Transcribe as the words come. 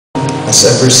has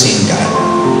ever seen God.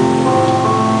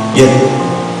 Yet,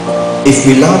 if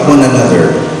we love one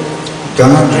another,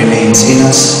 God remains in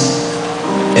us,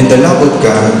 and the love of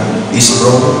God is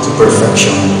brought to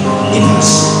perfection in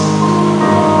us.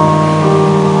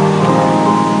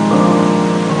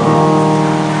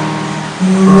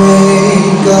 May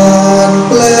God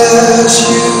bless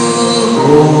you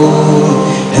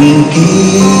and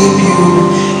keep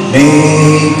you.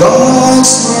 May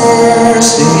God's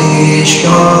mercy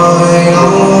shine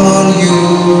on you.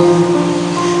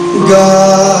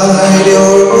 Guide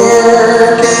your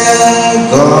work and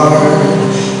guard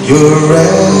your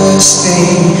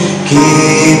resting.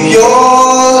 Keep your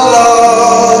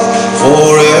love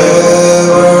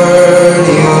forever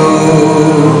new.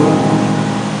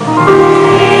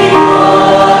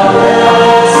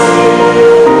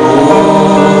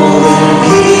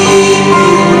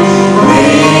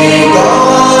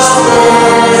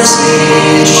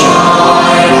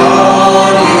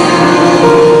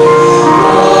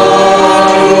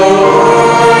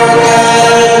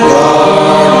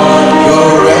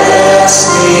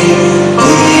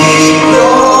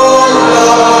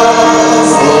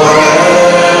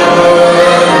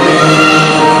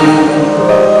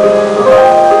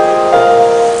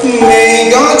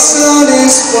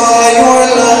 Satisfy your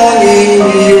longing,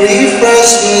 be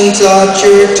refreshment at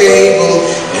your table,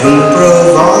 and